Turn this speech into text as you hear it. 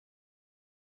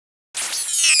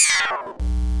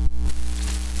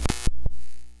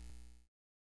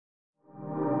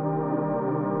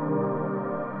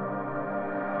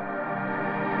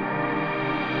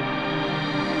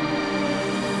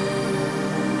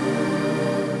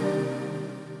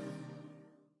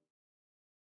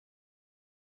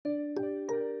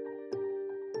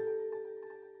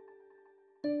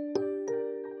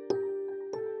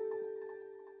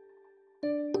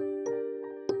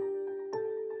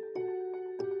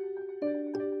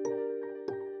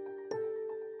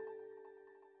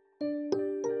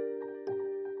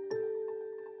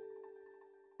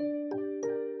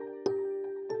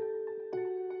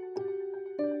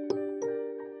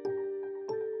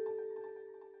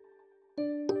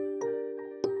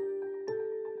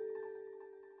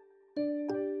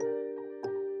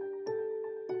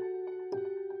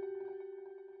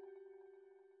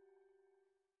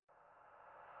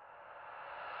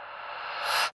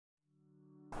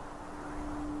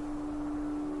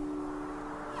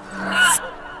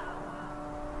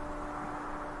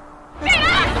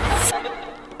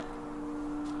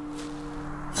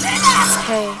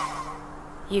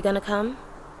You gonna come?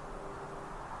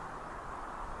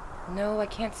 No, I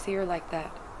can't see her like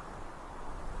that.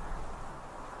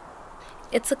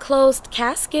 It's a closed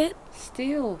casket.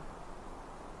 Still.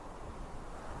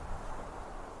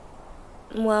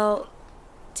 Well,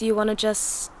 do you want to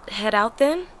just head out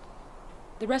then?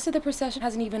 The rest of the procession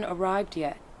hasn't even arrived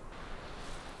yet.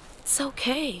 It's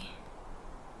okay.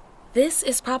 This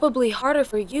is probably harder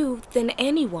for you than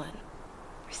anyone.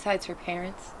 Besides her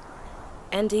parents.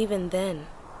 And even then.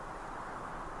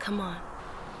 Come on.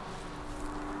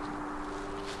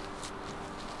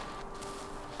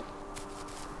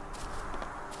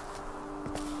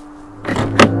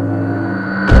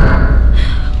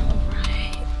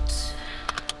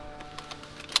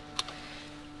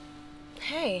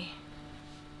 Hey,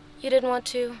 you didn't want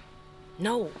to?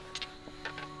 No.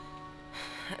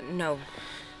 No.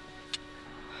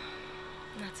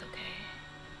 That's okay.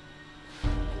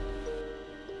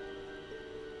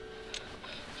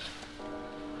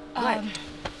 What?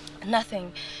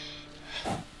 Nothing.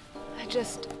 I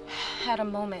just had a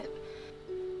moment.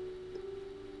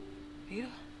 You?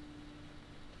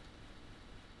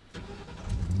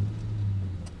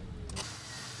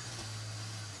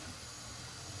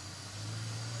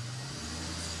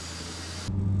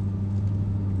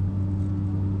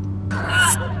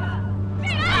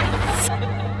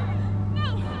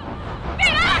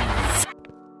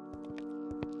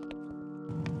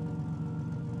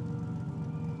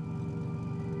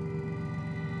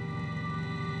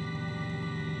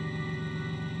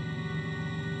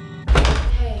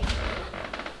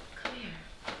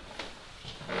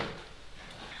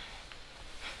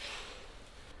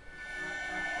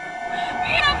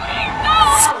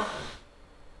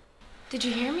 Did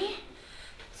you hear me?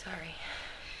 Sorry.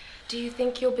 Do you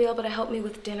think you'll be able to help me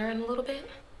with dinner in a little bit?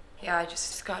 Yeah, I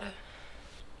just gotta...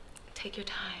 Take your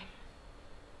time.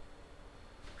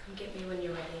 Come get me when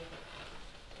you're ready.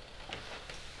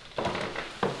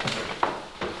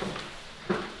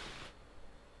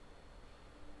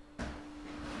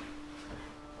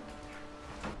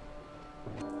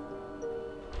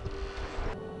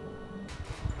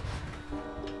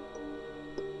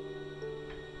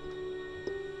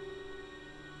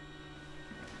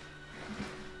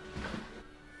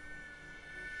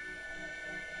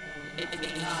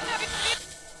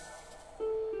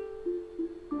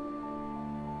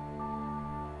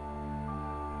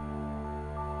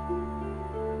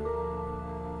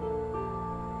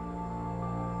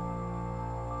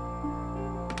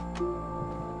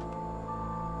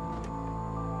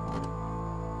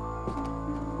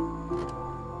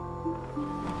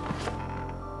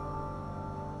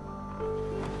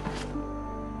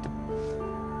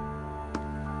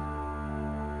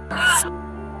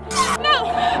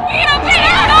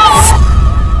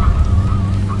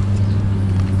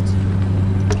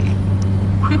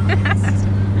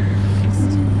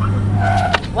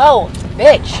 Whoa,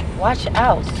 bitch, watch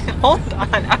out. Hold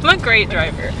on, I'm a great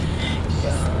driver.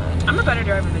 I'm a better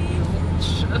driver than you.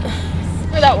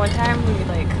 For that one time we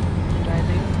like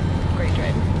driving, great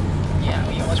driving. Yeah,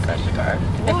 we almost crashed the car.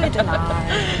 Boy, deny.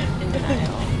 In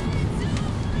denial.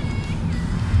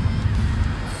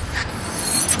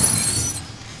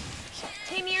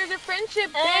 Years of friendship,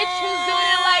 bitch. Who's doing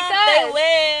it like us? They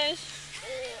wish.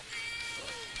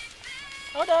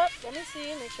 Hold up, let me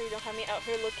see. Make sure you don't have me out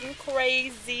here looking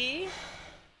crazy.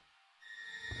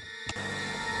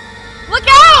 Look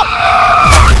out!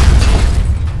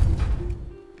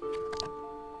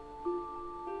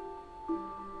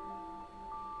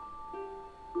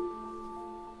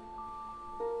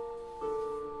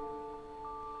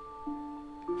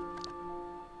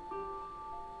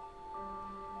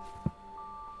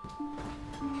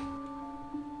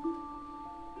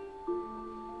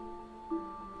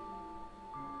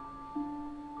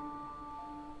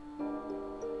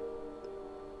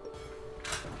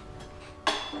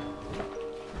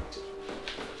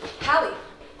 Hallie,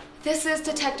 this is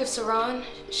Detective Sison.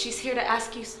 She's here to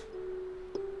ask you...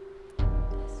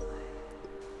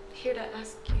 Here to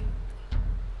ask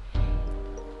you...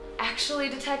 Actually,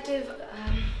 Detective,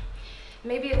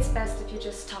 maybe it's best if you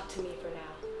just talk to me for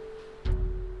now.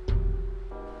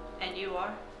 And you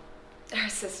are? Her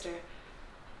sister.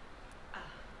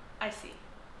 I see.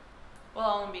 Well,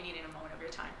 I'll only be needing a moment of your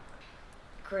time.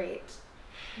 Great.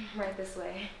 Right this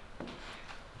way.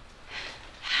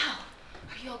 Hal,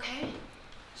 are you okay?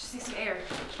 Just need some air.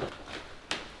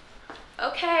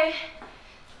 Okay.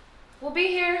 We'll be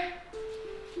here.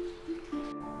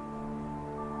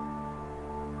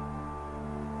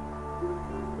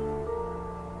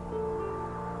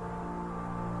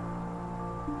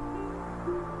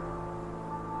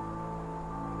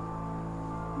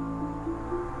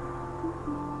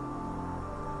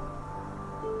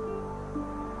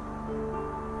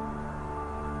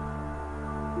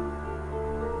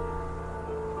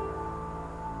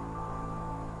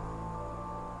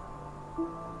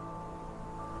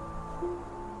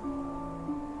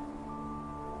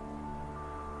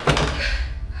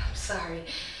 sorry.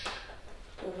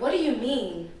 What do you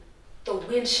mean, the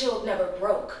windshield never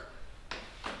broke?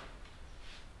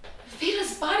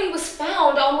 Vita's body was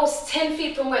found almost 10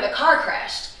 feet from where the car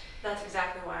crashed. That's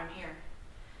exactly why I'm here.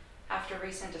 After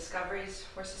recent discoveries,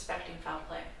 we're suspecting foul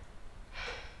play.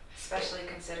 Especially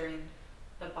considering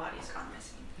the body's gone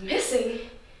missing. Missing?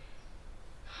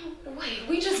 Wait,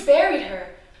 we just buried her.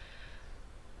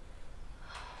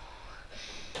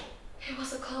 It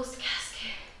was a closed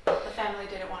casket. The family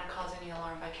didn't want to cause any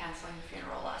alarm by canceling the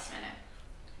funeral last minute.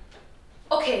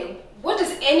 Okay, what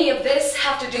does any of this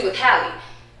have to do with Healy?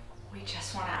 We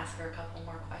just want to ask her a couple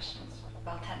more questions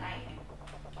about that night.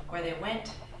 Where they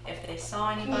went, if they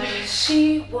saw anybody.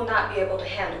 She will not be able to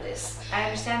handle this. I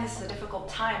understand this is a difficult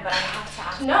time, but I have to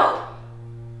ask. No.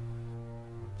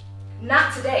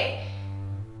 Not today.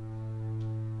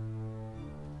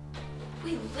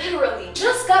 We literally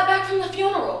just got back from the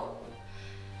funeral.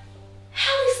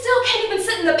 Healy still can't even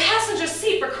sit in the passenger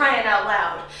seat, for crying out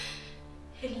loud.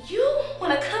 And you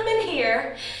want to come in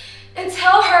here and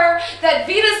tell her that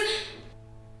Vita's...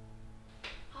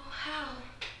 Oh, Hal.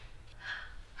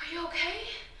 Are you okay?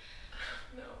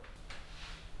 No.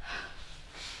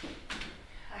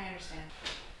 I understand.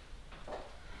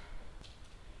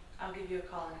 I'll give you a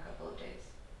call in a couple of days.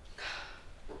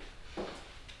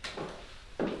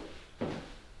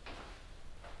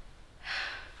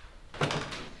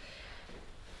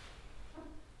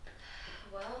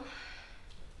 Well,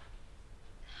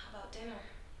 how about dinner?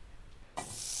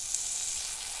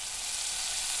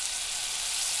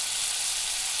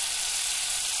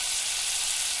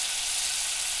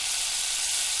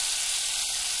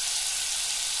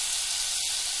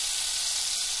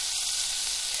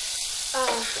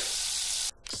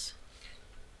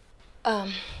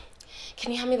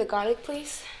 Can you hand me the garlic,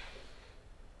 please?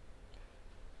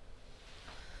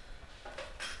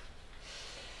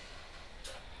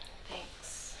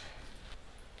 Thanks.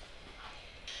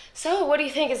 So, what do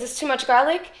you think? Is this too much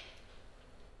garlic?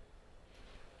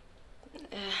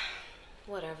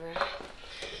 Whatever.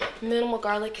 Minimal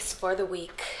garlic is for the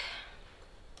weak.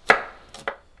 I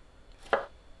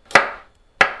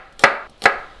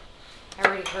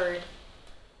already heard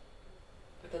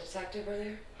with the detective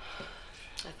earlier.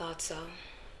 I thought so.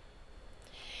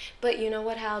 But you know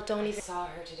what, Hal? Don't I even... saw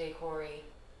her today, Corey.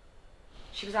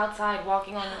 She was outside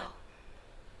walking on the...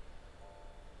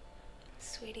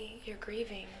 Sweetie, you're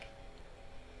grieving.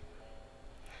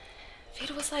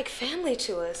 Vita was like family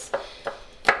to us.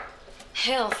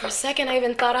 Hell, for a second I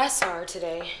even thought I saw her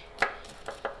today.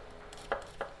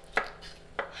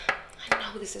 I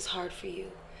know this is hard for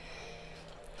you.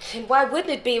 And why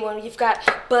wouldn't it be when you've got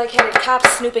bug-headed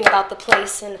cops snooping about the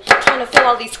place and trying to fill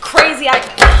all these crazy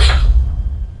ideas?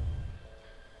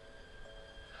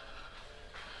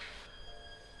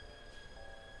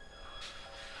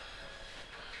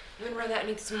 You want to run that and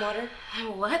need some water?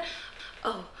 What?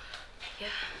 Oh, yeah.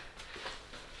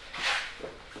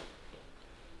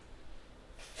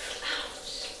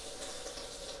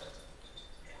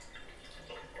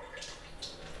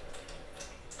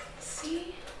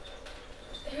 See?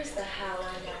 There's the Hal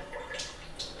I know.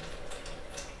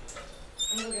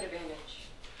 I'm gonna go get a bandage.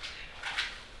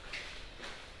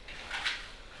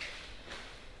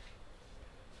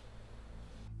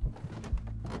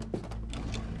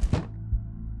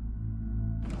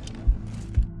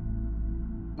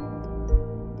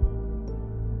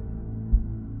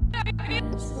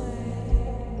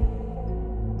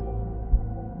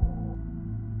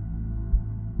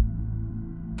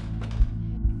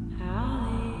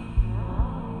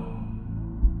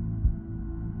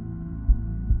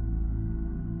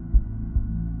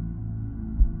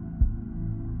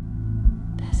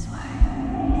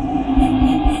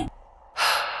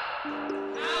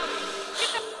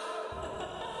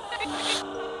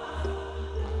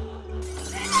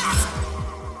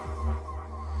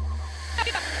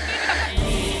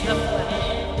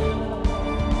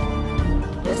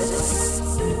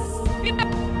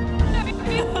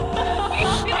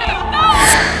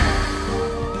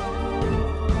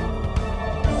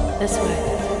 This way.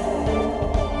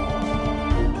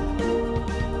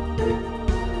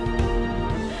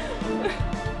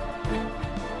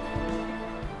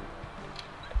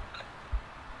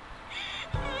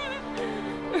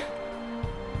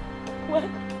 What?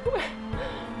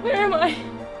 Where am I?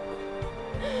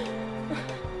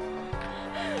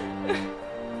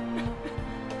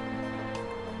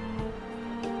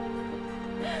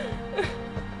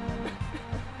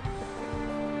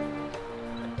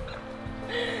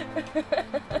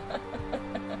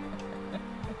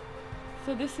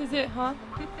 So this is it, huh?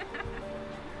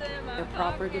 The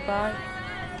proper goodbye?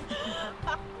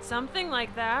 Something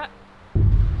like that.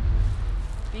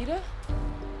 Vita?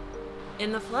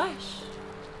 In the flesh.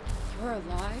 You're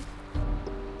alive?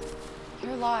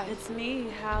 You're alive. It's me,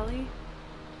 Hallie.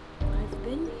 I've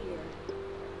been here.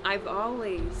 I've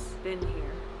always been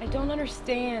here. I don't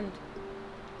understand.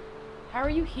 How are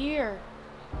you here?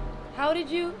 How did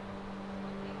you...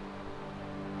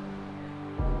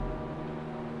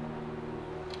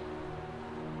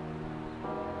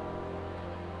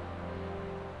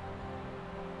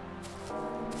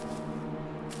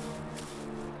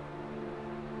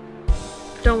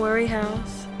 Don't worry,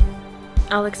 House.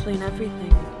 I'll explain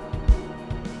everything.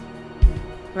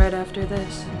 Right after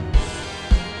this.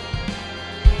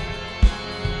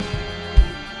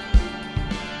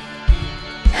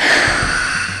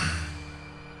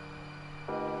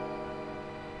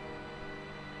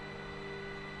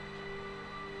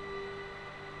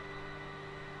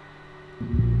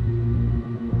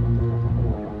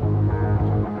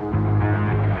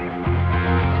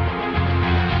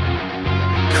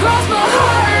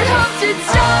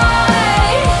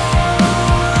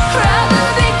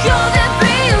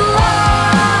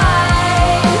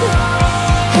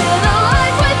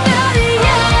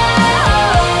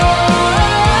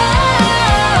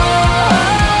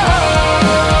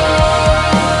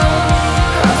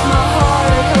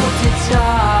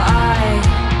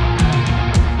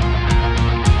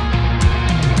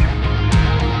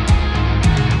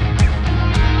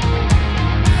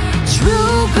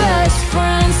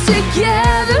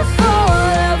 Together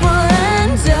forever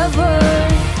and ever.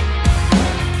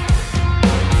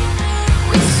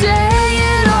 We say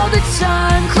it all the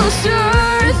time, closer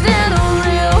than a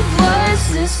real blood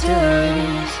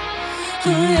sisters.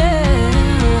 Yeah.